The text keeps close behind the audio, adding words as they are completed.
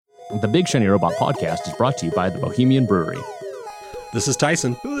The Big Shiny Robot Podcast is brought to you by the Bohemian Brewery. This is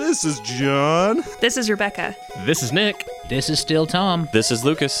Tyson. This is John. This is Rebecca. This is Nick. This is still Tom. This is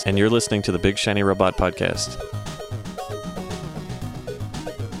Lucas, and you're listening to the Big Shiny Robot Podcast.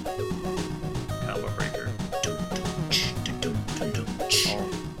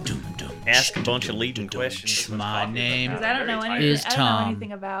 Ask a bunch of leading questions. My name I don't know anything. is I don't know Tom.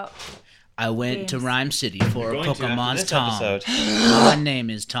 anything about. I went to Games. Rhyme City for Pokemon's Tom. Episode. My name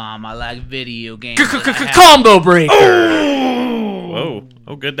is Tom. I like video games. Combo Breaker! Whoa.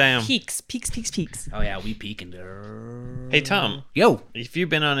 Oh, good damn. Peaks. Oh yeah, we peeking. Hey, Tom, Yo. have you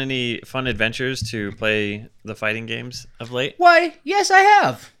been on any fun adventures to play the fighting games of late? Why? Yes, I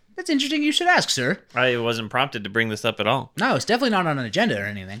have. That's interesting. You should ask, sir. I wasn't prompted to bring this up at all. No, it's definitely not on an agenda or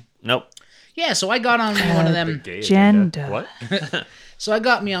anything. Nope. Yeah, so I got on one of them. Agenda. What? So I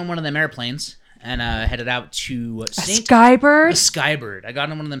got me on one of them airplanes and headed out to A Saint. A skybird? skybird. I got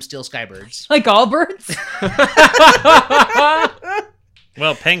on one of them steel skybirds. Like all birds?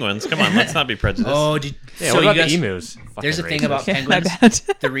 Well, penguins. Come on, let's not be prejudiced. Oh, Yeah, so what you about guys, the emus? there's a Fucking thing about racist. Yeah, my penguins.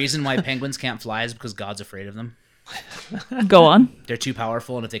 bad. The reason why penguins can't fly is because God's afraid of them. Go on. They're too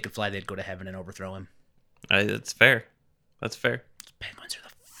powerful, and if they could fly, they'd go to heaven and overthrow him. That's fair. That's fair. Penguins are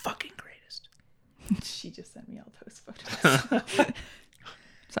the fucking greatest. She just sent me all those photos.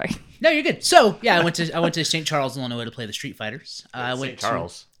 Sorry. No, you're good. So yeah, I went to St. Charles, Illinois, to play the Street Fighters. I went St.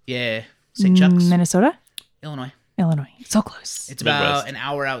 Charles. to St. Chuck's, Minnesota? Illinois. Illinois. So close. It's about Midwest. an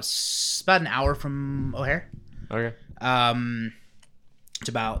hour out. About an hour from O'Hare. Okay. It's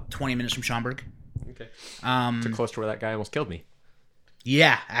about 20 minutes from Schaumburg. Okay. Um, Too close to where that guy almost killed me.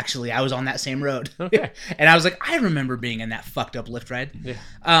 Yeah, actually, I was on that same road. Okay. And I was like, I remember being in that fucked up lift ride.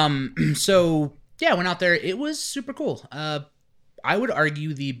 Yeah. So yeah, I went out there. It was super cool. I would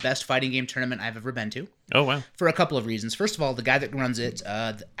argue the best fighting game tournament I've ever been to Oh, wow. for a couple of reasons. First of all, the guy that runs it,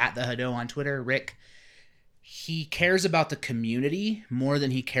 at the Hado on Twitter, Rick, he cares about the community more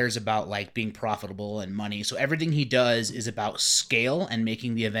than he cares about like being profitable and money. So everything he does is about scale and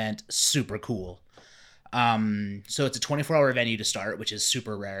making the event super cool. So it's a 24-hour venue to start, which is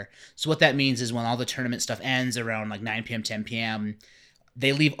super rare. So what that means is when all the tournament stuff ends around like 9 p.m., 10 p.m.,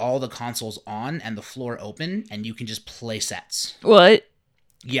 they leave all the consoles on and the floor open, and you can just play sets. What?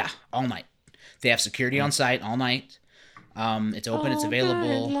 Yeah, all night. They have security on site all night. It's open. It's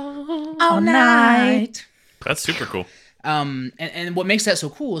available All night. That's super cool. And what makes that so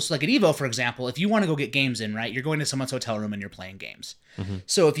cool is like at Evo, for example, if you want to go get games in, right, you're going to someone's hotel room and you're playing games.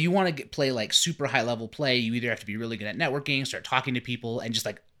 So if you want to play like super high level play, you either have to be really good at networking, start talking to people, and just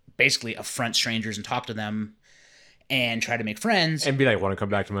like basically affront strangers and talk to them and try to make friends. And be like, want to come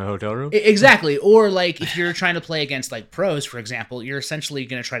back to my hotel room? Exactly. Or like if you're trying to play against like pros, for example, you're essentially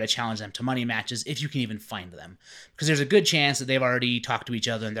going to try to challenge them to money matches if you can even find them. Because there's a good chance that they've already talked to each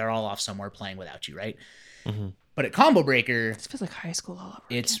other and they're all off somewhere playing without you, right? But at Combo Breaker, This feels like high school all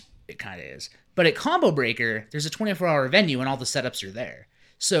over. it kind of is. But at Combo Breaker, there's a 24-hour venue and all the setups are there.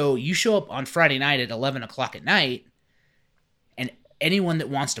 So you show up on Friday night at 11 o'clock at night, and anyone that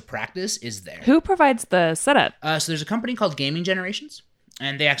wants to practice is there. Who provides the setup? So there's a company called Gaming Generations,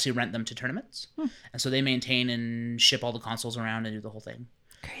 and they actually rent them to tournaments. And so they maintain and ship all the consoles around and do the whole thing.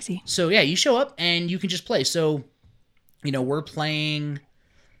 Crazy. So yeah, you show up and you can just play. So, we're playing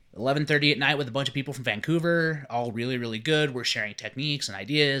 11:30 at night with a bunch of people from Vancouver, all really, really good. We're sharing techniques and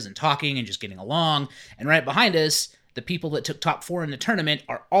ideas and talking and just getting along. And right behind us, the people that took top 4 in the tournament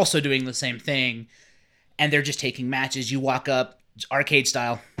are also doing the same thing. And they're just taking matches. You walk up, arcade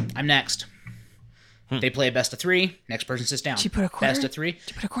style. I'm next. They play a best of 3. Next person sits down. Did you put a quarter? Best of 3. Did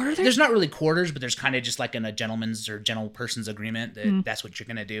you put a quarter there? There's not really quarters, but there's kind of just like in a gentleman's or gentle person's agreement that that's what you're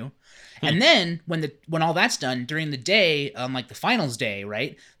gonna do. And then when all that's done during the day, like the finals day,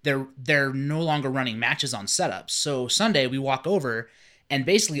 right? They're no longer running matches on setups. So Sunday we walk over, and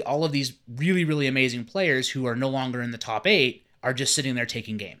basically all of these really, really amazing players who are no longer in the top 8 are just sitting there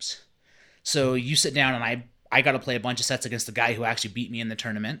taking games. So you sit down, and I got to play a bunch of sets against the guy who actually beat me in the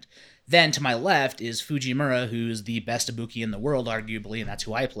tournament. Then to my left is Fujimura, who's the best Ibuki in the world, arguably, and that's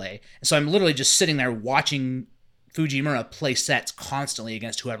who I play. And so I'm literally just sitting there watching Fujimura play sets constantly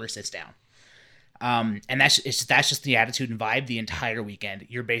against whoever sits down. And that's just the attitude and vibe the entire weekend.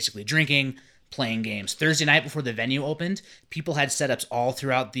 You're basically drinking, playing games. Thursday night before the venue opened, people had setups all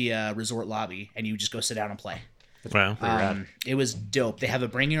throughout the resort lobby, and you just go sit down and play. Wow. It was dope. They have a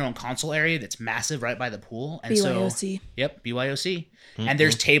bring your own console area that's massive right by the pool. And BYOC. So, yep, BYOC. And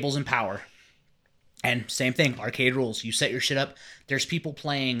there's tables and power. And same thing, arcade rules. You set your shit up. There's people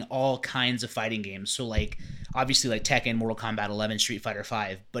playing all kinds of fighting games. So like, obviously like Tekken, Mortal Kombat 11, Street Fighter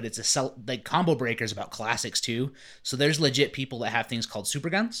 5, but it's like Combo Breaker is about classics too. So there's legit people that have things called super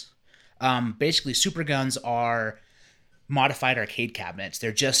guns. Basically, super guns are modified arcade cabinets.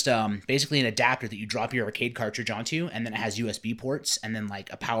 They're just basically an adapter that you drop your arcade cartridge onto, and then it has USB ports and then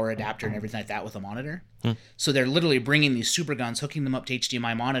like a power adapter and everything like that with a monitor. So they're literally bringing these super guns, hooking them up to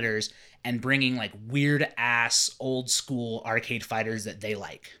HDMI monitors, and bringing like weird ass old school arcade fighters that they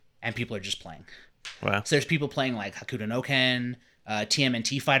like, and people are just playing. Wow. So there's people playing like Hakuto no Ken.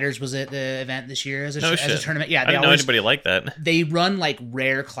 TMNT Fighters was at the event this year as a tournament. Yeah, I didn't know anybody like that. They run like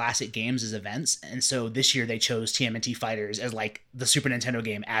rare classic games as events, and so this year they chose TMNT Fighters as like the Super Nintendo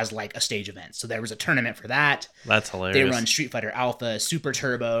game as like a stage event. So there was a tournament for that. That's hilarious. They run Street Fighter Alpha, Super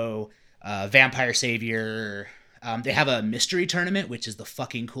Turbo, Vampire Savior. They have a mystery tournament, which is the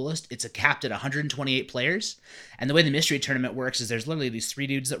fucking coolest. It's capped at 128 players, and the way the mystery tournament works is there's literally these 3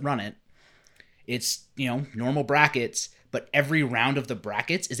 dudes that run it. It's, you know, normal brackets, but every round of the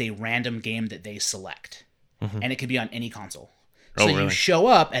brackets is a random game that they select. And it can be on any console. So you show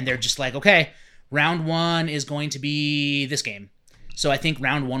up and they're just like, okay, round 1 is going to be this game. So I think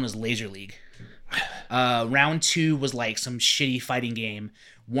round 1 was Laser League. Round 2 was like some shitty fighting game.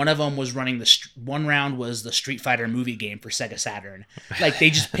 One of them was running one round was the Street Fighter movie game for Sega Saturn. Like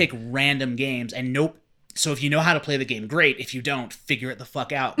they just pick random games and nope. So if you know how to play the game, great. If you don't, figure it the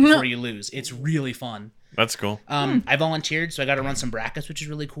fuck out before you lose. It's really fun. That's cool. I volunteered, so I got to run some brackets, which is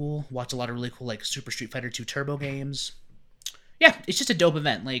really cool. Watch a lot of really cool like Super Street Fighter 2 Turbo games. Yeah, it's just a dope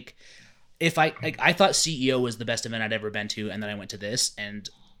event. Like I thought CEO was the best event I'd ever been to, and then I went to this, and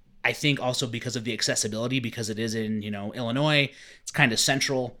I think also because of the accessibility, because it is in, you know, Illinois, it's kind of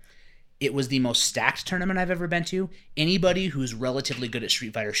central. It was the most stacked tournament I've ever been to. Anybody who's relatively good at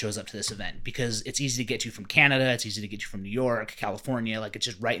Street Fighter shows up to this event because it's easy to get to from Canada. It's easy to get to from New York, California. Like, it's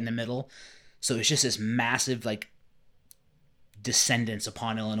just right in the middle. So it's just this massive, like, descendants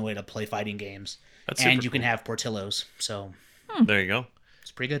upon Illinois to play fighting games. And you can have Portillo's. So there you go.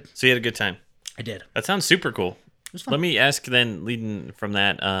 It's pretty good. So you had a good time. I did. That sounds super cool. It was fun. Let me ask then, leading from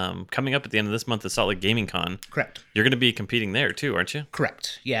that, coming up at the end of this month is Salt Lake Gaming Con. Correct. You're going to be competing there too, aren't you?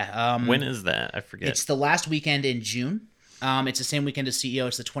 Correct. Yeah. When is that? I forget. It's the last weekend in June. It's the same weekend as CEO.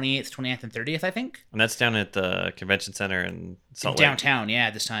 It's the 28th, 29th, and 30th, I think. And that's down at the convention center in Salt Lake. Downtown, yeah,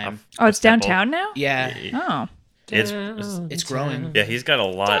 this time. Oh, it's downtown now? Yeah. Oh. It's growing. Yeah, he's got a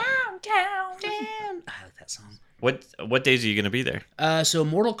lot. Downtown. I like that song. What days are you going to be there? So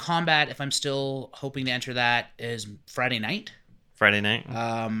Mortal Kombat, if I'm still hoping to enter that, is Friday night. Friday night?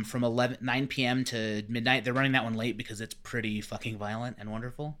 From 9 p.m. to midnight. They're running that one late because it's pretty fucking violent and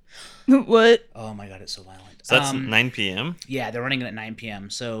wonderful. What? Oh my god, it's so violent. So that's 9 p.m.? Yeah, they're running it at 9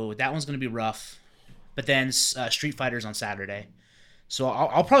 p.m. So that one's going to be rough. But then Street Fighter's on Saturday. So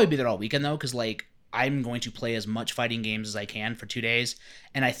I'll probably be there all weekend, though, because, like, I'm going to play as much fighting games as I can for 2 days.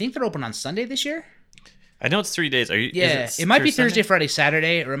 And I think they're open on Sunday this year. I know it's 3 days. Yeah, it might be Thursday, Friday,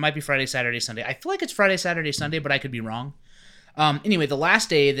 Saturday, or it might be Friday, Saturday, Sunday. I feel like it's Friday, Saturday, Sunday, but I could be wrong. Anyway, the last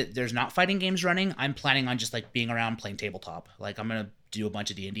day that there's not fighting games running, I'm planning on just like being around playing tabletop. Like I'm gonna do a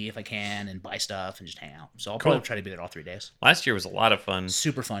bunch of D&D if I can and buy stuff and just hang out. So I'll probably try to be there all 3 days. Last year was a lot of fun.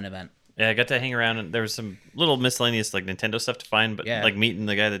 Super fun event. Yeah, I got to hang around, and there was some little miscellaneous like Nintendo stuff to find, but like meeting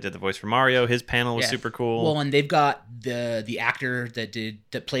the guy that did the voice for Mario, his panel was super cool. Well, and they've got the actor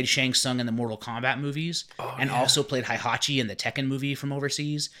that played Shang Tsung in the Mortal Kombat movies, also played Heihachi in the Tekken movie from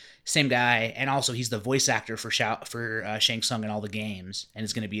overseas. Same guy, and also he's the voice actor for Shang Tsung in all the games, and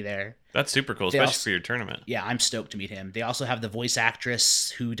is going to be there. That's super cool, especially for your tournament. Yeah, I'm stoked to meet him. They also have the voice actress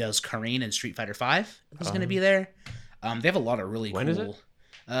who does Kareen in Street Fighter V who's going to be there. They have a lot of really cool. When is it?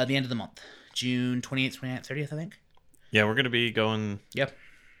 The end of the month. June 28th, 29th, 30th, I think. Yeah, we're going to be going... Yep.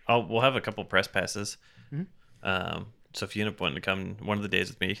 We'll have a couple press passes. Mm-hmm. So if you end up wanting to come one of the days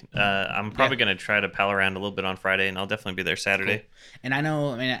with me, I'm probably going to try to pal around a little bit on Friday, and I'll definitely be there Saturday. Cool. And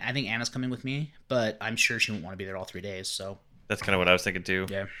I think Anna's coming with me, but I'm sure she won't want to be there all 3 days, so... That's kind of what I was thinking, too.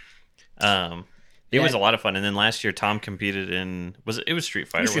 Yeah. It was a lot of fun. And then last year, Tom competed in... It was Street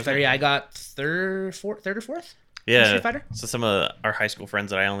Fighter, Street Fighter, yeah. I got third or fourth? Yeah, Street Fighter? So some of our high school friends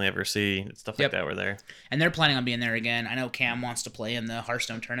that I only ever see, stuff like that, were there. And they're planning on being there again. I know Cam wants to play in the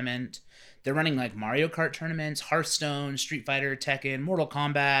Hearthstone tournament. They're running like Mario Kart tournaments, Hearthstone, Street Fighter, Tekken, Mortal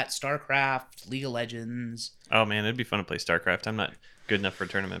Kombat, StarCraft, League of Legends. Oh man, it'd be fun to play StarCraft. I'm not good enough for a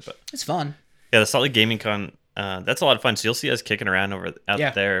tournament, but it's fun. Yeah, the Salt Lake Gaming Con, that's a lot of fun. So you'll see us kicking around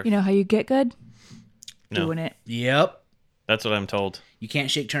out there. You know how you get good? No. Doing it. Yep. That's what I'm told. You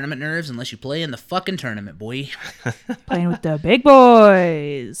can't shake tournament nerves unless you play in the fucking tournament, boy. Playing with the big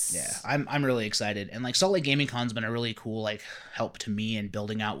boys. Yeah, I'm really excited. And like Salt Lake Gaming Con's been a really cool like help to me in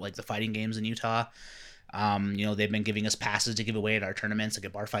building out like the fighting games in Utah. They've been giving us passes to give away at our tournaments, like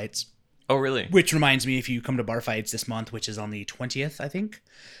at bar fights. Oh, really? Which reminds me, if you come to Bar Fights this month, which is on the 20th, I think.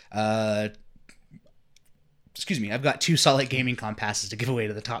 Excuse me, I've got 2 Solid Gaming Con passes to give away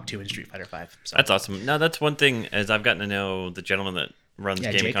to the top 2 in Street Fighter V. So. That's awesome. No, that's one thing, as I've gotten to know the gentleman that runs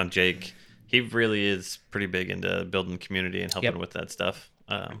Gaming Con, Jake. He really is pretty big into building community and helping with that stuff,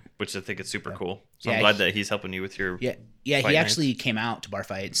 which I think is super cool. So I'm glad that he's helping you with your he actually came out to Bar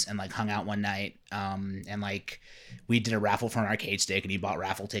Fights and like hung out one night, and like we did a raffle for an arcade stick, and he bought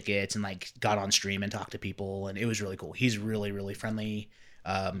raffle tickets and like got on stream and talked to people, and it was really cool. He's really, really friendly.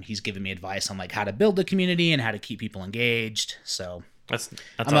 He's given me advice on like how to build the community and how to keep people engaged. So that's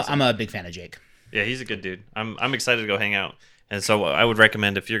awesome. I'm a big fan of Jake. Yeah, he's a good dude. I'm excited to go hang out. And so I would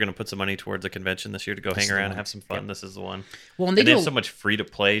recommend, if you're going to put some money towards a convention this year, to go hang around and have some fun. This is the one. Well, and they have so much free to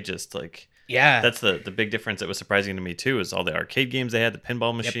play. Just like that's the big difference that was surprising to me too. Is all the arcade games they had, the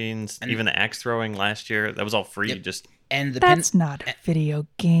pinball machines, and even the axe throwing last year. That was all free. Just and that's not a video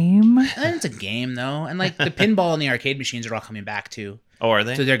game. It's a game though, and like the pinball and the arcade machines are all coming back too. Oh, are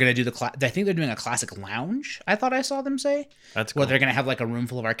they? So they're going to do I think they're doing a classic lounge. I thought I saw them say. That's cool. Where they're going to have like a room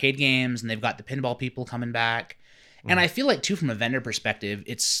full of arcade games, and they've got the pinball people coming back. And I feel like, too, from a vendor perspective,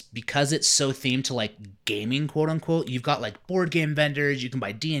 it's because it's so themed to, like, gaming, quote-unquote. You've got, like, board game vendors. You can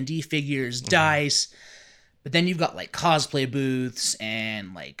buy D&D figures, dice. But then you've got, like, cosplay booths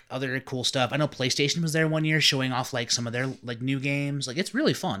and, like, other cool stuff. I know PlayStation was there one year showing off, like, some of their, like, new games. Like, it's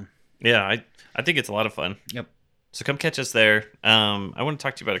really fun. Yeah, I think it's a lot of fun. Yep. So come catch us there. I want to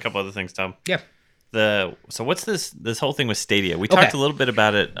talk to you about a couple other things, Tom. Yeah. So what's this whole thing with Stadia? We talked a little bit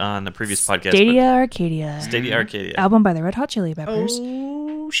about it on the previous podcast. Stadia Arcadia. Stadia Arcadia. Album by the Red Hot Chili Peppers.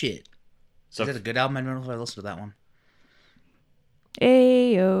 Oh, shit. So, is that a good album? I don't know if I listened to that one.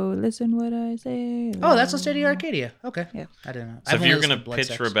 Ayo, listen what I say. Oh, that's on Stadia Arcadia. Okay. Yeah. I didn't know. So if you're going to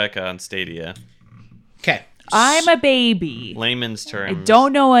pitch Rebecca on Stadia. Okay. I'm a baby. Layman's terms. I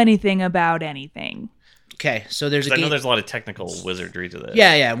don't know anything about anything. Okay, so there's a game. I know there's a lot of technical wizardry to this.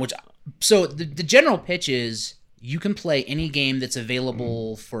 Yeah. So the general pitch is you can play any game that's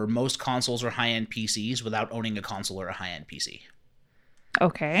available for most consoles or high-end PCs without owning a console or a high-end PC.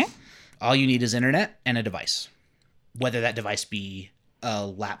 Okay. All you need is internet and a device. Whether that device be a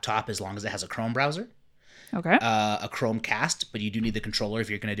laptop, as long as it has a Chrome browser. Okay. A Chromecast, but you do need the controller if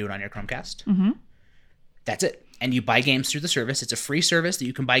you're going to do it on your Chromecast. Mm-hmm. That's it. And you buy games through the service. It's a free service that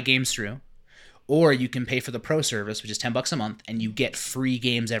you can buy games through. Or you can pay for the pro service, which is $10 a month, and you get free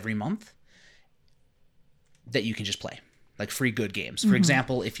games every month that you can just play, like free good games. For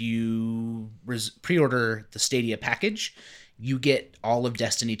example, if you pre-order the Stadia package, you get all of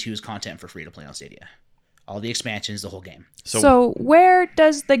Destiny 2's content for free to play on Stadia. All the expansions, the whole game. So where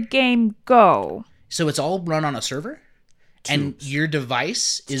does the game go? So it's all run on a server. And your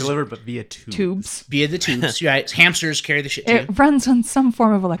device is delivered, but via tubes. Via the tubes, right? Hamsters carry the shit too. It runs on some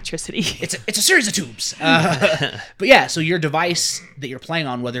form of electricity. It's a series of tubes. But yeah, so your device that you're playing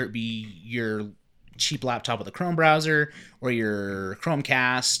on, whether it be your cheap laptop with a Chrome browser or your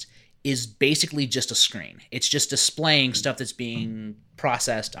Chromecast, is basically just a screen. It's just displaying stuff that's being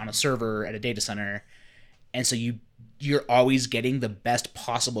processed on a server at a data center, and so you're always getting the best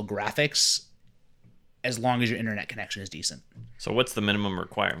possible graphics as long as your internet connection is decent. So what's the minimum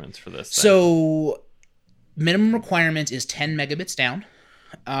requirements for this? So minimum requirement is 10 megabits down,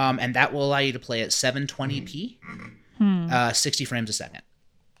 and that will allow you to play at 720p, 60 frames a second.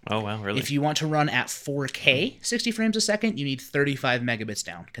 Oh, wow, really? If you want to run at 4K, 60 frames a second, you need 35 megabits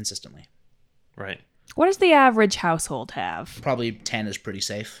down consistently. Right. What does the average household have? Probably 10 is pretty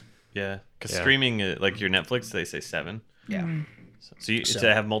safe. Yeah, because streaming, like your Netflix, they say 7. Yeah. So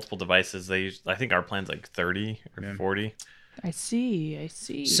to have multiple devices, I think our plan's like 30 or 40. I see.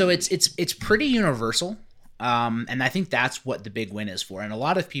 So it's pretty universal, and I think that's what the big win is for. And a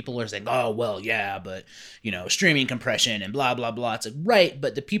lot of people are saying, "Oh, well, yeah, but streaming compression and blah blah blah." It's like, right,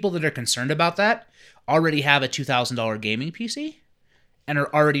 but the people that are concerned about that already have a $2,000 gaming PC and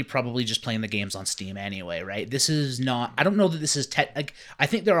are already probably just playing the games on Steam anyway, right? This is not. I don't know that this is like. I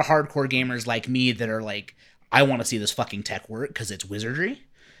think there are hardcore gamers like me that are like, I want to see this fucking tech work because it's wizardry.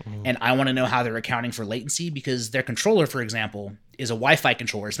 And I want to know how they're accounting for latency, because their controller, for example, is a Wi-Fi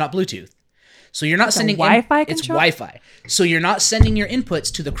controller. It's not Bluetooth. So you're not sending Wi-Fi It's controller? Wi-Fi. So you're not sending your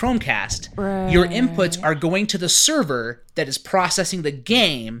inputs to the Chromecast. Right. Your inputs are going to the server that is processing the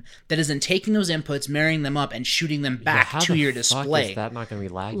game, that is then taking those inputs, marrying them up, and shooting them back to your display. Is that not going to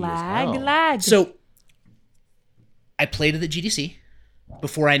be laggy as hell? Lag. So I played it at GDC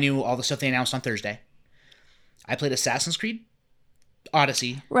before I knew all the stuff they announced on Thursday. I played Assassin's Creed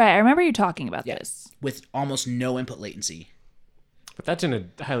Odyssey. Right, I remember you talking about this. With almost no input latency. But that's in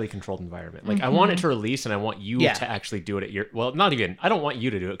a highly controlled environment. Like, I want it to release, and I want you to actually do it at your... Well, not even... I don't want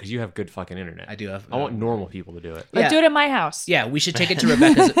you to do it, because you have good fucking internet. I do have... I want normal people to do it. Let's do it at my house. Yeah, we should take it to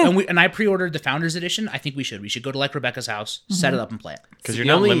Rebecca's... and I pre-ordered the Founders Edition. I think we should. We should go to, like, Rebecca's house, set it up, and play it. Because you're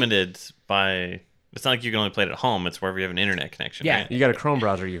not limited by... It's not like you can only play it at home. It's wherever you have an internet connection. Yeah. Right? You got a Chrome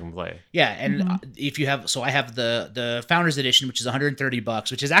browser you can play. Yeah, and if you have... So I have the Founders Edition, which is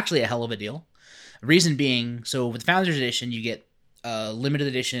 $130, which is actually a hell of a deal. Reason being, so with the Founders Edition, you get limited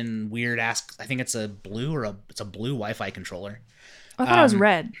edition weird ass. I think it's a blue Wi-Fi controller. I thought it was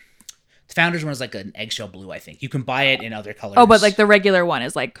red. The Founders one is like an eggshell blue. I think you can buy it in other colors. Oh, but like the regular one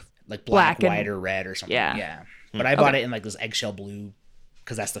is like black, and white, or red or something. Yeah. But I bought it in like this eggshell blue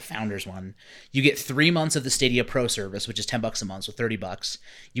because that's the Founders one. You get 3 months of the Stadia Pro service, which is $10 a month, so $30.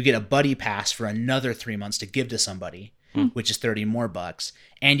 You get a buddy pass for another 3 months to give to somebody, which is $30 more,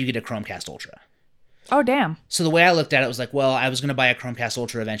 and you get a Chromecast Ultra. Oh, damn. So the way I looked at it was like, well, I was going to buy a Chromecast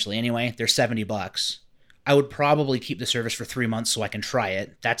Ultra eventually anyway. They're $70. I would probably keep the service for 3 months so I can try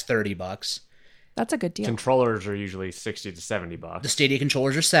it. That's $30. That's a good deal. Controllers are usually $60 to $70. The Stadia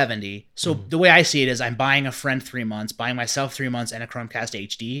controllers are $70. So the way I see it is I'm buying a friend 3 months, buying myself 3 months and a Chromecast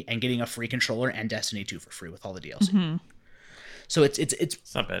HD, and getting a free controller and Destiny 2 for free with all the DLC. So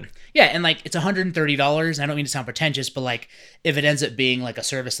it's not bad. Yeah, and like it's $130. I don't mean to sound pretentious, but like if it ends up being like a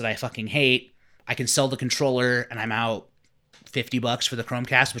service that I fucking hate, I can sell the controller and I'm out $50 for the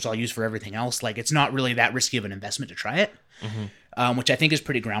Chromecast, which I'll use for everything else. Like, it's not really that risky of an investment to try it, which I think is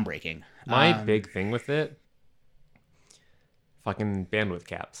pretty groundbreaking. My big thing with it, fucking bandwidth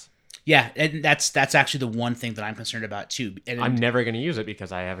caps. Yeah, and that's actually the one thing that I'm concerned about too. And I'm never going to use it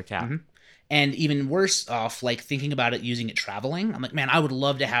because I have a cap. And even worse off, like thinking about it, using it traveling. I'm like, man, I would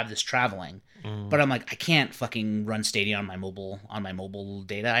love to have this traveling. But I'm like, I can't fucking run Stadia on my mobile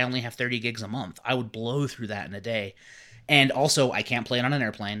data. I only have 30 gigs a month. I would blow through that in a day. And also, I can't play it on an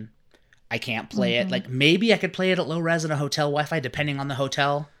airplane. I can't play it. Like, maybe I could play it at low res on a hotel Wi-Fi, depending on the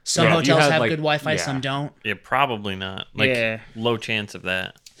hotel. Some hotels have good Wi-Fi, some don't. Yeah, probably not. Low chance of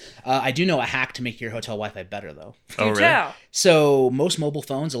that. I do know a hack to make your hotel Wi-Fi better, though. Oh, really? So most mobile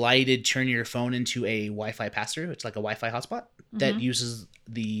phones allow you to turn your phone into a Wi-Fi pass-through. It's like a Wi-Fi hotspot that uses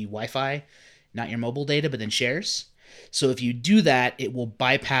the Wi-Fi, not your mobile data, but then shares. So if you do that, it will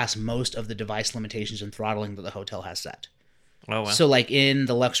bypass most of the device limitations and throttling that the hotel has set. Oh, wow. So like in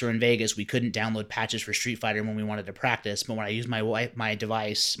the Luxor in Vegas, we couldn't download patches for Street Fighter when we wanted to practice. But when I used my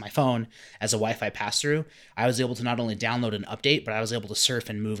device, my phone, as a Wi-Fi pass-through, I was able to not only download an update, but I was able to surf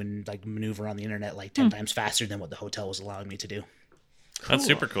and move and like maneuver on the internet like 10 times faster than what the hotel was allowing me to do. That's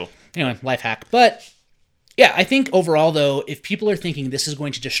super cool. Anyway, life hack. But yeah, I think overall though, if people are thinking this is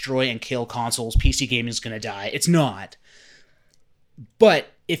going to destroy and kill consoles, PC gaming is going to die, it's not. But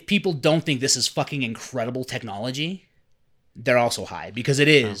if people don't think this is fucking incredible technology, they're also high, because it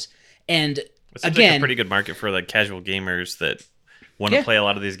is. And it seems again, like a pretty good market for like casual gamers that want to play a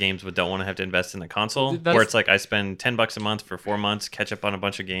lot of these games but don't want to have to invest in the console. Where it's like, I spend $10 a month for 4 months, catch up on a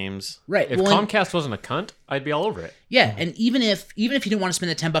bunch of games. Right. If Comcast wasn't a cunt, I'd be all over it. Yeah, and even if you didn't want to spend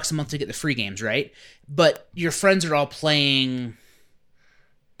the $10 a month to get the free games, right? But your friends are all playing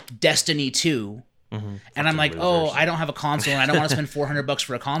Destiny 2. And I'm like, oh, I don't have a console and I don't want to spend $400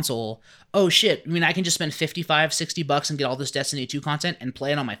 for a console. Oh shit. I mean, I can just spend $55-$60 and get all this Destiny 2 content and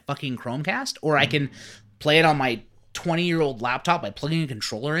play it on my fucking Chromecast, or I can play it on my 20-year-old laptop by plugging a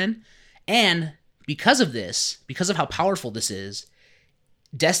controller in. And because of this, because of how powerful this is,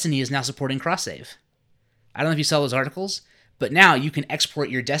 Destiny is now supporting cross-save. I don't know if you saw those articles, but now you can export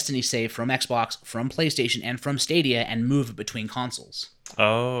your Destiny save from Xbox, from PlayStation, and from Stadia and move it between consoles.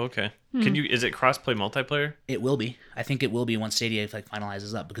 Oh, okay. Is it cross-play multiplayer? It will be. I think it will be once Stadia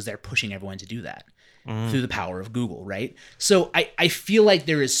finalizes up, because they're pushing everyone to do that through the power of Google, right? So I feel like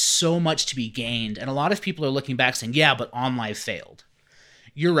there is so much to be gained, and a lot of people are looking back saying, yeah, but OnLive failed.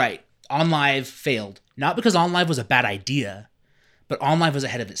 You're right. OnLive failed. Not because OnLive was a bad idea, but OnLive was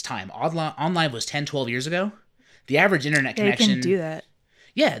ahead of its time. OnLive was 10, 12 years ago. The average internet connection... They can do that.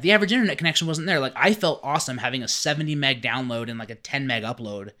 Yeah, the average internet connection wasn't there. Like, I felt awesome having a 70 meg download and like a 10 meg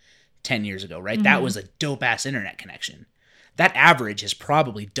upload 10 years ago, right? That was a dope-ass internet connection. That average has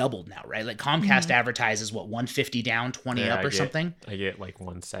probably doubled now, right? Like, Comcast advertises, 150 down, 20 up or something? I get like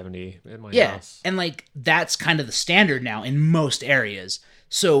 170 in my house. Yeah, and like, that's kind of the standard now in most areas.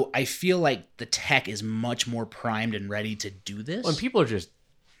 So I feel like the tech is much more primed and ready to do this. Well, and people are just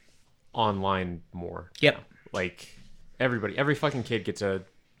online more. Yep. Now. Like... Every fucking kid gets a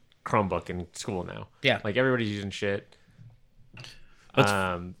Chromebook in school now. Yeah. Like, everybody's using shit.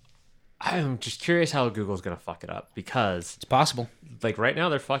 I'm just curious how Google's going to fuck it up, because... It's possible. Like, right now,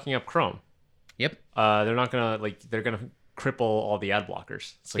 they're fucking up Chrome. Yep. They're not going to, they're going to cripple all the ad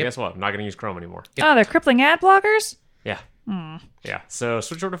blockers. So guess what? I'm not going to use Chrome anymore. Oh, they're crippling ad blockers? Yeah. Yeah. So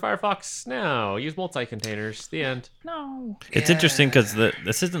switch over to Firefox now. Use multi-containers. The end. No. It's interesting because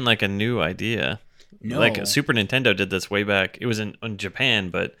this isn't like a new idea. No. Like Super Nintendo did this way back. It was in Japan,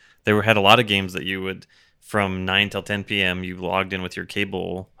 but they had a lot of games that you would, from 9 till 10 p.m., you logged in with your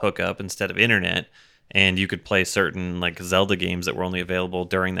cable hookup instead of internet, and you could play certain like Zelda games that were only available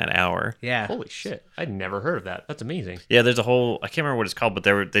during that hour. Yeah. Holy shit. I'd never heard of that. That's amazing. Yeah, there's a whole, I can't remember what it's called, but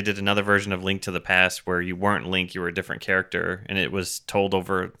they did another version of Link to the Past where you weren't Link, you were a different character, and it was told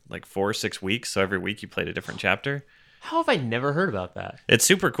over like 4 or 6 weeks, so every week you played a different chapter. How have I never heard about that? It's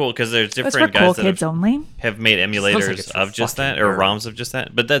super cool because there's That's different for cool guys that kids only. have made Sounds emulators like it's for of just that, fucking or nerds. ROMs of just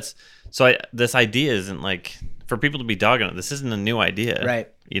that. But this idea isn't like, for people to be dogging it, this isn't a new idea. Right.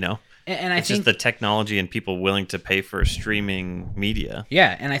 You know? And I It's think just the technology and people willing to pay for streaming media.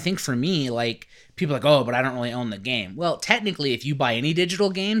 Yeah, and I think for me, like, people are like, oh, but I don't really own the game. Well, technically, if you buy any digital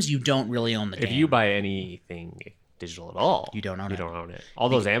games, you don't really own the game. If you buy anything digital at all, You don't own it. You don't own it. All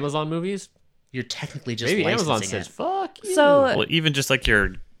those Amazon movies, You're technically just maybe licensing Amazon says, it. fuck you. So Well, even just like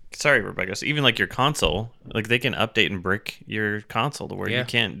sorry, Rebecca, so even like your console, like they can update and brick your console to where Yeah. you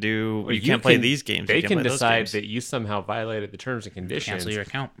can't Or you can't play these games. They you can't can play those decide games. that you somehow violated the terms and conditions, Cancel your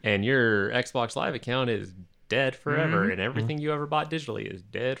account. and your Xbox Live account is dead forever, Mm-hmm. and everything you ever bought digitally is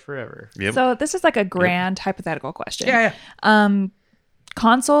dead forever. Yep. So this is like a grand hypothetical question. Yeah.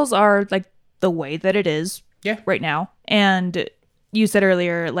 Consoles are like the way that it is Yeah. right now. And you said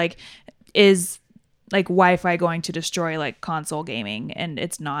earlier, like, is like Wi-Fi going to destroy like console gaming? And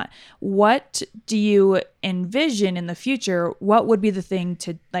it's not. What do you envision in the future? What would be the thing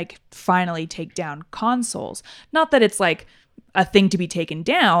to like finally take down consoles? Not that it's like a thing to be taken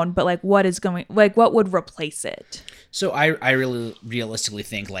down, but like what would replace it? So I really realistically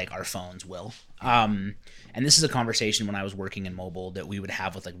think like our phones will. And this is a conversation when I was working in mobile that we would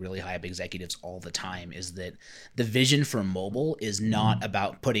have with like really high up executives all the time, is that the vision for mobile is not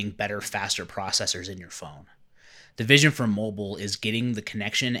about putting better, faster processors in your phone. The vision for mobile is getting the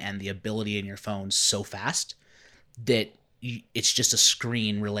connection and the ability in your phone so fast that it's just a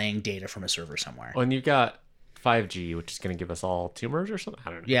screen relaying data from a server somewhere. Well, and you've got 5G, which is going to give us all tumors or something.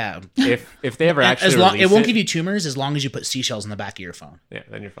 I don't know. Yeah. If they ever actually it won't release give you tumors as long as you put seashells in the back of your phone. yeah,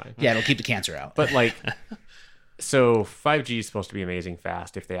 then you're fine. Yeah, it'll keep the cancer out. But like, so 5G is supposed to be amazing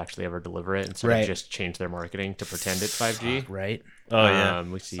fast if they actually ever deliver it, instead Right. of just change their marketing to pretend it's 5G. Right? Oh yeah.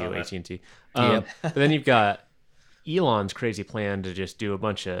 We see Saw you, that. AT&T. Yep. But then you've got Elon's crazy plan to just do a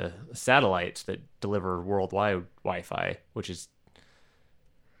bunch of satellites that deliver worldwide Wi-Fi, which is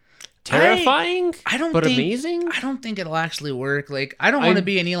terrifying, I don't but think, amazing. I don't think it'll actually work. Like, I don't want to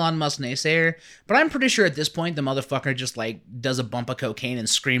be an Elon Musk naysayer, but I'm pretty sure at this point the motherfucker just like does a bump of cocaine and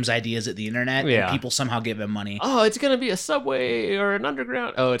screams ideas at the internet, Yeah. and people somehow give him money. Oh, it's gonna be a subway or an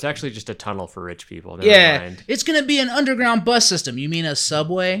underground. Oh, it's actually just a tunnel for rich people. Never mind. It's gonna be an underground bus system. You mean a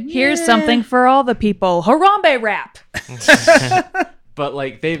subway? Here's Yeah. something for all the people. Harambe rap. But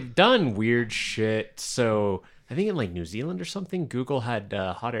like they've done weird shit. So I think in like New Zealand or something, Google had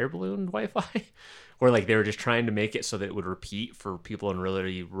hot air balloon Wi-Fi, where like they were just trying to make it so that it would repeat for people in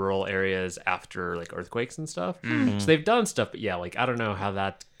really rural areas after like earthquakes and stuff. So they've done stuff, but yeah, like I don't know how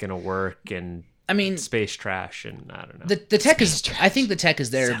that's gonna work, and I mean, space trash, and I don't know. the tech is. I think the tech is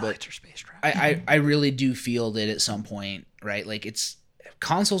there, Satellites but are space trash. I really do feel that at some point, right? Like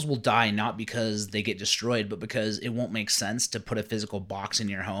consoles will die not because they get destroyed, but because it won't make sense to put a physical box in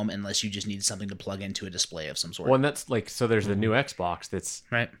your home unless you just need something to plug into a display of some sort. Well, and that's like, so there's the new Xbox that's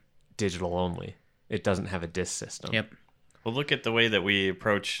Right. digital only. It doesn't have a disc system. Yep. Well, look at the way that we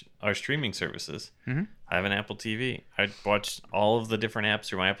approach our streaming services. Mm-hmm. I have an Apple TV. I watch all of the different apps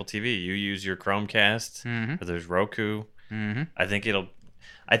through my Apple TV. You use your Chromecast, or there's Roku. Mm-hmm. I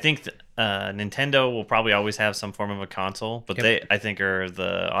think Nintendo will probably always have some form of a console, but they, I think, are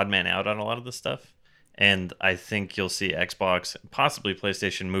the odd man out on a lot of this stuff. And I think you'll see Xbox, possibly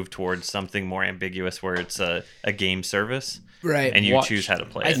PlayStation, move towards something more ambiguous where it's a game service. Right. And you Watch. choose how to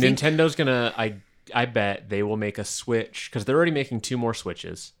play I it. think- Nintendo's gonna, I bet they will make a Switch, because they're already making 2 more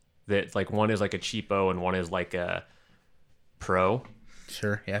Switches. That like one is like a cheapo and one is like a Pro.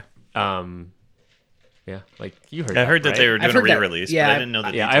 Sure. Yeah. Yeah, like you heard. I heard that right? they were I've doing a heard that- re-release, yeah, but I didn't know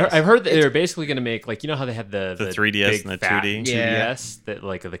the Yeah, details. I've heard that they're basically going to make, like, you know how they had the 3DS big, and the fat 2D? 2DS, that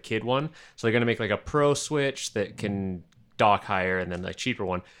like the kid one. So they're going to make like a Pro Switch that can dock higher, and then the cheaper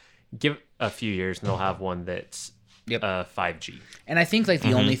one. Give a few years, and they'll have one that's 5G. And I think like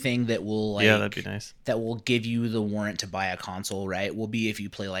the only thing that will like that'd be nice. that will give you the warrant to buy a console, right, will be if you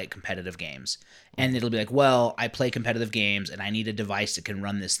play like competitive games. And it'll be like, well, I play competitive games and I need a device that can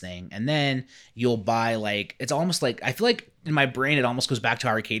run this thing. And then you'll buy like, it's almost like, I feel like in my brain it almost goes back to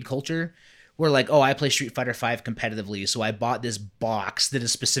arcade culture. Where like, oh, I play Street Fighter V competitively, so I bought this box that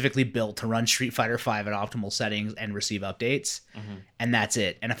is specifically built to run Street Fighter V at optimal settings and receive updates, and that's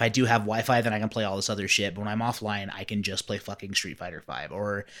it. And if I do have Wi-Fi, then I can play all this other shit. But when I'm offline, I can just play fucking Street Fighter V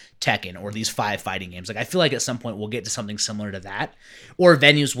or Tekken or these 5 fighting games. Like I feel like at some point we'll get to something similar to that, or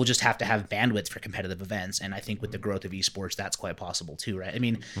venues will just have to have bandwidth for competitive events. And I think with the growth of esports, that's quite possible too, right? I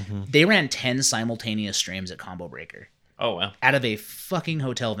mean, they ran 10 simultaneous streams at Combo Breaker. Oh wow! Out of a fucking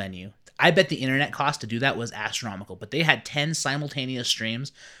hotel venue. I bet the internet cost to do that was astronomical, but they had 10 simultaneous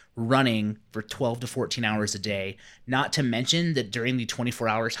streams running for 12 to 14 hours a day. Not to mention that during the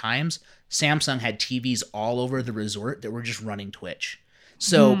 24-hour times, Samsung had TVs all over the resort that were just running Twitch.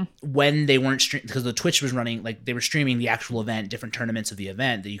 So when they weren't streaming, because the Twitch was running, like they were streaming the actual event, different tournaments of the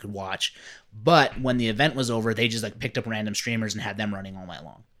event that you could watch. But when the event was over, they just like picked up random streamers and had them running all night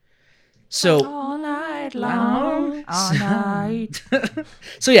long. So all night long, all night.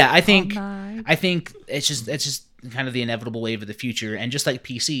 So yeah, I think it's just kind of the inevitable wave of the future. And just like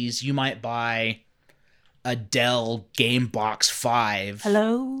PCs, you might buy a Dell Game Box 5.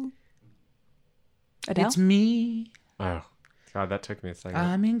 Hello, Adele? It's me. Oh, God, that took me a second.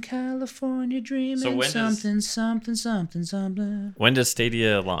 I'm in California dreaming So when does- something. When does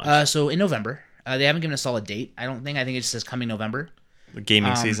Stadia launch? So in November. They haven't given a solid date. I don't think. I think it just says coming November. The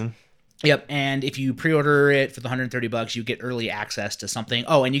gaming season. Yep, and if you pre-order it for the $130, you get early access to something.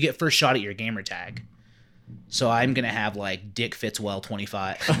 Oh, and you get first shot at your gamer tag. So I'm gonna have like Dick Fitzwell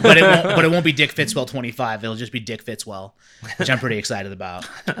 25, but it won't be Dick Fitzwell 25. It'll just be Dick Fitzwell, which I'm pretty excited about.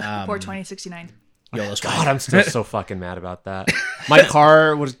 42069. YOLO's God, I'm still so fucking mad about that. My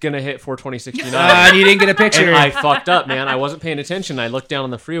car was gonna hit 42069. and you didn't get a picture. And I fucked up, man. I wasn't paying attention. I looked down on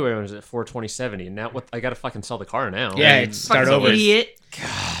the freeway and it was at 42070. And now I gotta fucking sell the car now. Yeah, it's start Fucking over. idiot.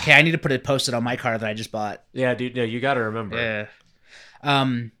 Okay, I need to put it posted on my car that I just bought. Yeah, dude. No, you gotta remember.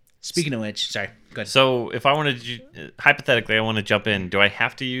 Yeah. Speaking of which, sorry. Good. So if I wanted to, hypothetically, I want to jump in. Do I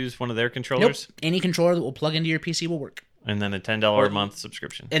have to use one of their Nope. controllers? Any controller that will plug into your PC will work. And then a $10 a month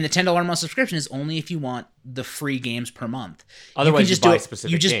subscription. And the $10 a month subscription is only if you want the free games per month. Otherwise, you you buy do it.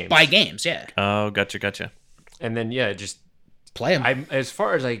 specific You just games. buy games, yeah. Oh, gotcha. And then just Play them. as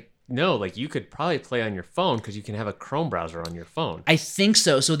far as I know, like you could probably play on your phone because you can have a Chrome browser on your phone. I think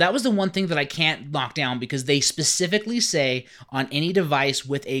so. So that was the one thing that I can't knock down because they specifically say on any device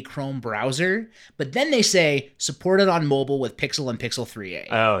with a Chrome browser, but then they say supported on mobile with Pixel and Pixel 3a.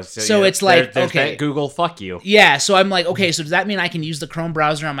 Oh, So it's like, there's okay. that Google, fuck you. Yeah, so I'm like, okay, so does that mean I can use the Chrome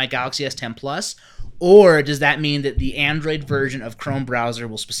browser on my Galaxy S10 Plus? Or does that mean that the Android version of Chrome browser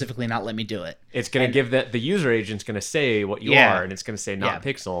will specifically not let me do it? It's going to give that the user agent's going to say what you Yeah. are, and it's going to say not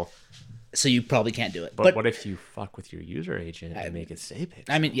Pixel. So you probably can't do it. But what if you fuck with your user agent and make it say Pixel?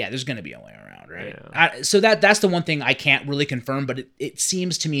 I mean, yeah, there's going to be a way around, right? Yeah. So that's the one thing I can't really confirm, but it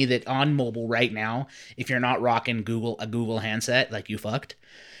seems to me that on mobile right now, if you're not rocking a Google handset, like you fucked.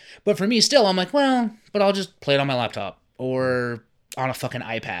 But for me, still, I'm like, well, but I'll just play it on my laptop or on a fucking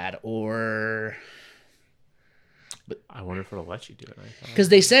iPad or... I wonder if it'll let you do it. Because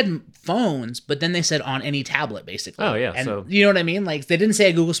they said phones, but then they said on any tablet, basically. Oh, yeah, And so- you know what I mean? Like, they didn't say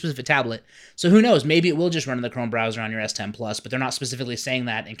a Google-specific tablet. So who knows? Maybe it will just run in the Chrome browser on your S10 Plus, but they're not specifically saying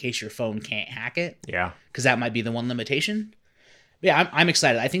that in case your phone can't hack it. Yeah. Because that might be the one limitation. But yeah, I'm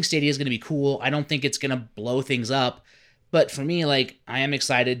excited. I think Stadia is going to be cool. I don't think it's going to blow things up. But for me, like, I am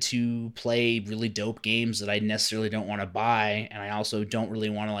excited to play really dope games that I necessarily don't want to buy, and I also don't really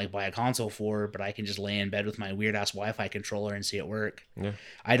want to, like, buy a console for, but I can just lay in bed with my weird-ass Wi-Fi controller and see it work. Yeah.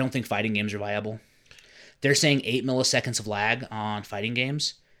 I don't think fighting games are viable. They're saying 8 milliseconds of lag on fighting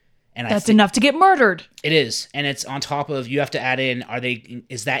games. And That's enough to get murdered. It is, and it's on top of, you have to add in,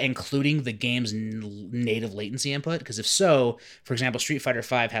 is that including the game's native latency input? Because if so, for example, Street Fighter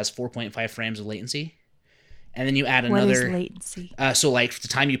V has 4.5 frames of latency. And then you add another... What is latency? So, like, the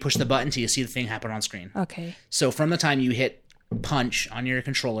time you push the button till you see the thing happen on screen. Okay. So, from the time you hit punch on your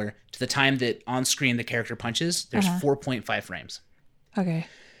controller to the time that on screen the character punches, there's 4.5 frames. Okay.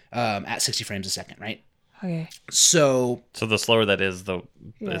 At 60 frames a second, right? Okay. So the slower that is,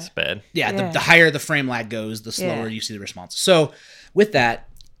 it's bad. Yeah, the higher the frame lag goes, the slower you see the response. So, with that,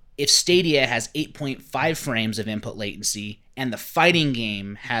 if Stadia has 8.5 frames of input latency and the fighting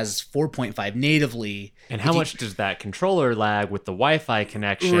game has 4.5 natively... And how much does that controller lag with the Wi-Fi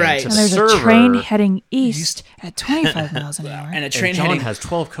connection Right. to And the there's server? a train heading east at 25 miles an hour. And a And train John heading... has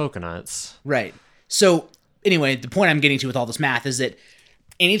 12 coconuts. Right. So anyway, the point I'm getting to with all this math is that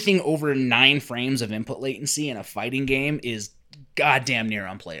anything over 9 frames of input latency in a fighting game is goddamn near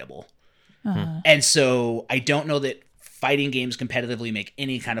unplayable. And so I don't know that fighting games competitively make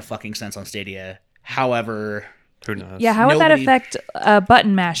any kind of fucking sense on Stadia. However, who knows? Yeah, how would that affect a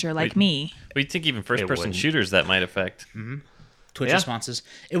button masher like me? We think even first-person wouldn't. shooters that might affect. Twitch responses.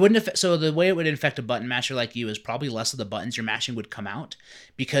 It wouldn't affect. So the way it would affect a button masher like you is probably less of the buttons you're mashing would come out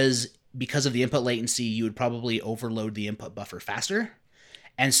because of the input latency, you would probably overload the input buffer faster.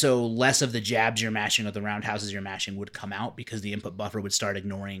 And so less of the jabs you're mashing or the roundhouses you're mashing would come out because the input buffer would start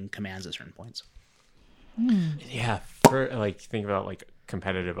ignoring commands at certain points. Yeah, for like think about like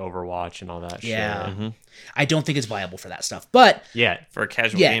competitive Overwatch and all that shit. I don't think it's viable for that stuff. But Yeah. For a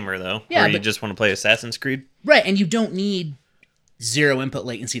casual Yeah. gamer, though, Yeah, where you but- just want to play Assassin's Creed. right, and you don't need 0 input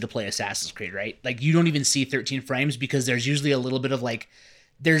latency to play Assassin's Creed, right? Like you don't even see 13 frames because there's usually a little bit of like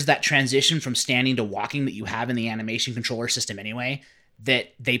there's that transition from standing to walking that you have in the animation controller system anyway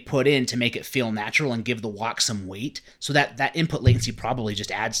that they put in to make it feel natural and give the walk some weight. So that input latency probably just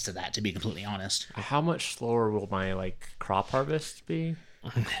adds to that, to be completely honest. How much slower will my like crop harvest be?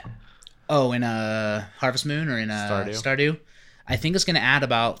 Oh, in Harvest Moon or in Stardew? I think it's going to add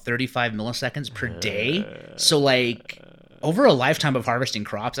about 35 milliseconds per day. So like over a lifetime of harvesting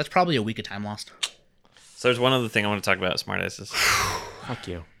crops, that's probably a week of time lost. So there's one other thing I want to talk about, Smart Asses. Fuck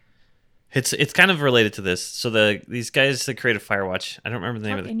you. It's kind of related to this. So these guys that created Firewatch, I don't remember the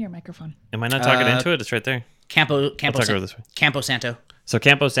name of Talk it. in your microphone. Am I not talking into it? It's right there. Campo talk over this way. Campo Santo. So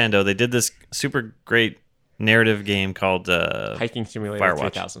Campo Santo, they did this super great narrative game called Hiking Simulator Firewatch.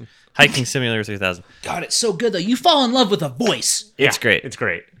 3000. Hiking Simulator 3000. God, it's so good though. You fall in love with a voice. It's great. It's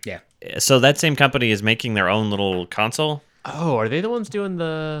great. Yeah. So that same company is making their own little console. Oh, are they the ones doing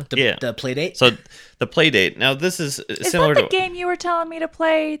the... Yeah. The Playdate. So the Playdate. Now this is Is similar that the to game you were telling me to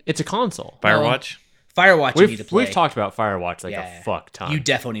play? It's a console. Firewatch. Firewatch you need to play. We've talked about Firewatch like Yeah. a fuck ton. You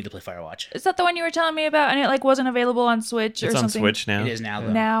definitely need to play Firewatch. Is that the one you were telling me about and it like wasn't available on Switch or It's on something? Switch now. It is now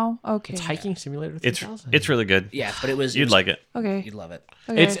though. Now? Okay. It's Hiking Simulator It's 3000. it's really good. Yeah, but it was. You'd like it. Okay. You'd love it.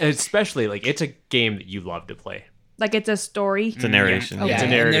 Okay. It's especially like it's a game that you love to play. like it's a story. It's a narration. Okay. It's a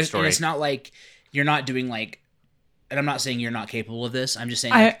and narrative there's- story. And it's not like you're not doing like. And I'm not saying you're not capable of this. I'm just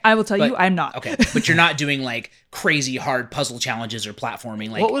saying. I will tell you, but- I'm not. Okay, but you're not doing like crazy hard puzzle challenges or platforming.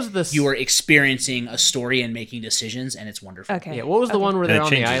 Like What was this- You are experiencing a story and making decisions, and it's wonderful. Okay. Yeah, what was the one where And they're it on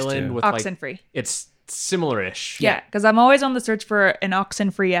the changes, island too. with like Oxenfree. it's similar-ish. Yeah, because I'm always on the search for an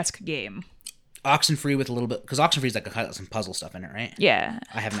Oxenfree-esque game. Oxenfree with a little bit because Oxenfree's like got some puzzle stuff in it, right? Yeah.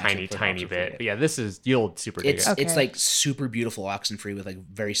 I haven't Tiny, actually played tiny Oxenfree bit. yet. But yeah, this is you'll super dig It's it. it's Okay. like super beautiful Oxenfree with like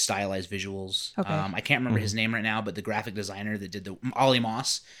very stylized visuals. Okay. I can't remember his name right now, but the graphic designer that did the Ollie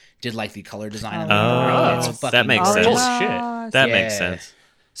Moss did like the color design. Oh, It's that fucking makes gorgeous. sense. Holy shit. That Yeah. makes sense.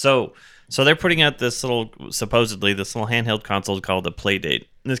 So they're putting out this little supposedly this little handheld console called the Playdate.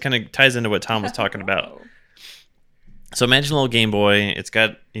 And this kind of ties into what Tom was talking about. So imagine a little Game Boy. It's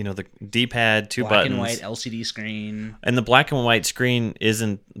got the D-pad, two Black buttons, and white LCD screen. and the black and white screen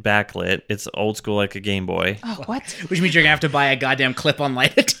isn't backlit. It's old school like a Game Boy. Oh, what? Which means you're gonna have to buy a goddamn clip-on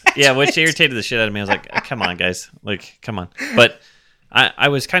light attachment. Yeah, which irritated the shit out of me. I was like, come on, guys. Like, come on. But I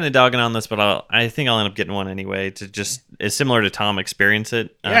was kind of dogging on this, but I think I'll end up getting one anyway to just, it's similar to Tom, experience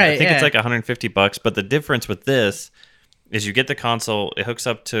it. I think it's like $150, but the difference with this is you get the console, it hooks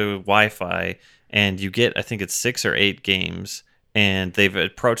up to Wi-Fi, and you get, I think it's 6 or 8 games, and they've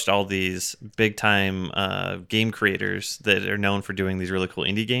approached all these big-time game creators that are known for doing these really cool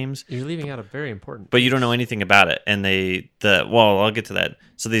indie games. You're leaving out a very important. But you don't know anything about it, and I'll get to that.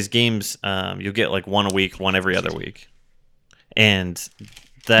 So these games, you'll get like one a week, one every other week, and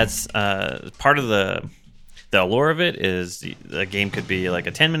that's part of the allure of it. Is the game could be like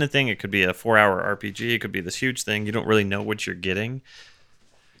a 10-minute thing, it could be a 4-hour RPG, it could be this huge thing. You don't really know what you're getting,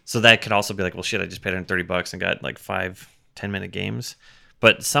 so that could also be like, well, shit, I just paid $130 and got like 5 10-minute games.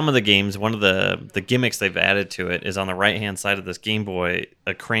 But some of the games, one of the gimmicks they've added to it is on the right-hand side of this Game Boy,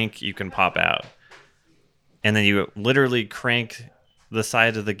 a crank you can pop out. And then you literally crank the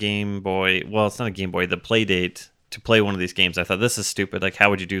side of the Game Boy. Well, it's not a Game Boy, the Playdate, to play one of these games. I thought, this is stupid. Like, how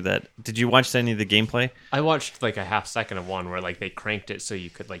would you do that? Did you watch any of the gameplay? I watched like a half second of one where like they cranked it so you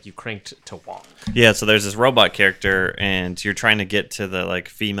could you cranked to walk. Yeah, so there's this robot character, and you're trying to get to the like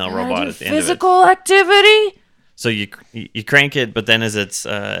female robot at the end of it. Physical activity? So you crank it, but then as it's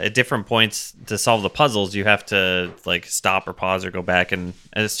at different points to solve the puzzles, you have to like stop or pause or go back. And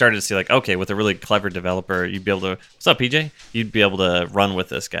it started to see like, okay, with a really clever developer, you'd be able to. What's up, PJ? You'd be able to run with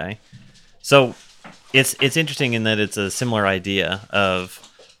this guy. So it's interesting in that it's a similar idea of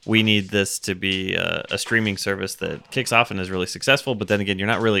we need this to be a streaming service that kicks off and is really successful, but then again, you're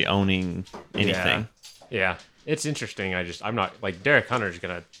not really owning anything. Yeah, it's interesting. I'm not like Derek Hunter's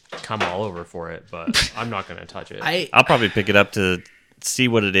gonna come all over for it, but I'm not gonna touch it. I'll probably pick it up to see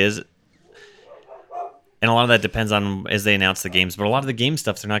what it is. And a lot of that depends on as they announce the games, but a lot of the game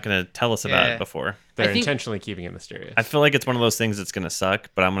stuff they're not going to tell us about it before. They're intentionally keeping it mysterious. I feel like it's one of those things that's going to suck,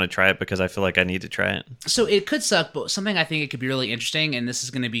 but I'm going to try it because I feel like I need to try it. So it could suck, but something I think it could be really interesting, and this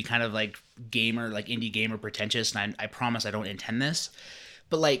is going to be kind of like indie gamer pretentious, and I promise I don't intend this,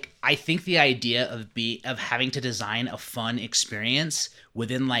 but like I think the idea of having to design a fun experience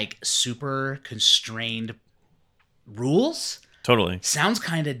within like super constrained rules. Totally. Sounds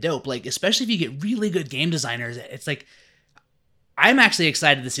kind of dope. Like, especially if you get really good game designers, it's like, I'm actually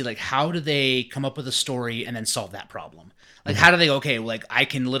excited to see, like, how do they come up with a story and then solve that problem? Like, how do they go, okay, like, I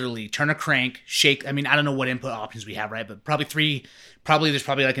can literally turn a crank, shake. I mean, I don't know what input options we have, right? But probably there's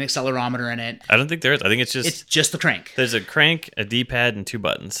probably like an accelerometer in it. I don't think there is. I think it's just the crank. There's a crank, a D-pad, and 2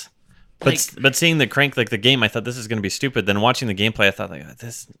 buttons. But seeing the crank, like the game, I thought this is going to be stupid. Then watching the gameplay, I thought, like,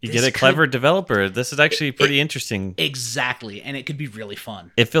 you get a clever developer. This is actually pretty interesting. Exactly, and it could be really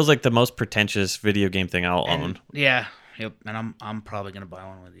fun. It feels like the most pretentious video game thing I'll own. Yeah, yep. And I'm probably going to buy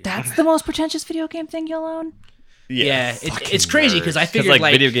one with you. That's the most pretentious video game thing you'll own? Yeah, it's crazy because I figured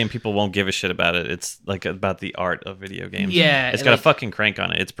like video game people won't give a shit about it. It's like about the art of video games. Yeah, it's got a fucking crank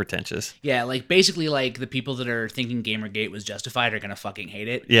on it. It's pretentious. Yeah, like basically like the people that are thinking Gamergate was justified are gonna fucking hate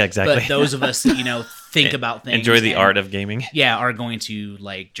it. Yeah, exactly. But those of us that think about things, enjoy the art of gaming. Yeah, are going to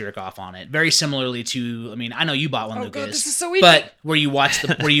like jerk off on it. Very similarly to, I mean, I know you bought one, Lucas. God, this is so easy. But where you watch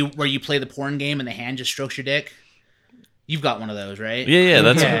where you play the porn game and the hand just strokes your dick. You've got one of those, right? Yeah,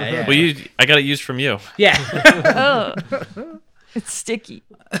 that's well, I got it used from you. Yeah. Oh, it's sticky.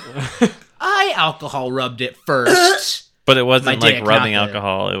 I alcohol rubbed it first, but it wasn't My like dick, rubbing not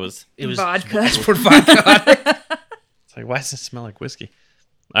alcohol. It was vodka. I just poured vodka on it. It's like, why does it smell like whiskey?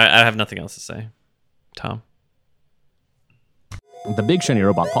 I have nothing else to say. Tom. The Big Shiny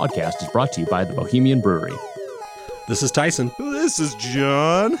Robot Podcast is brought to you by the Bohemian Brewery. This is Tyson. This is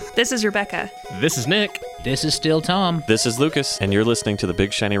John. This is Rebecca. This is Nick. This is still Tom. This is Lucas, and you're listening to the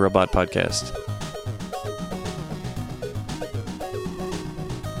Big Shiny Robot Podcast.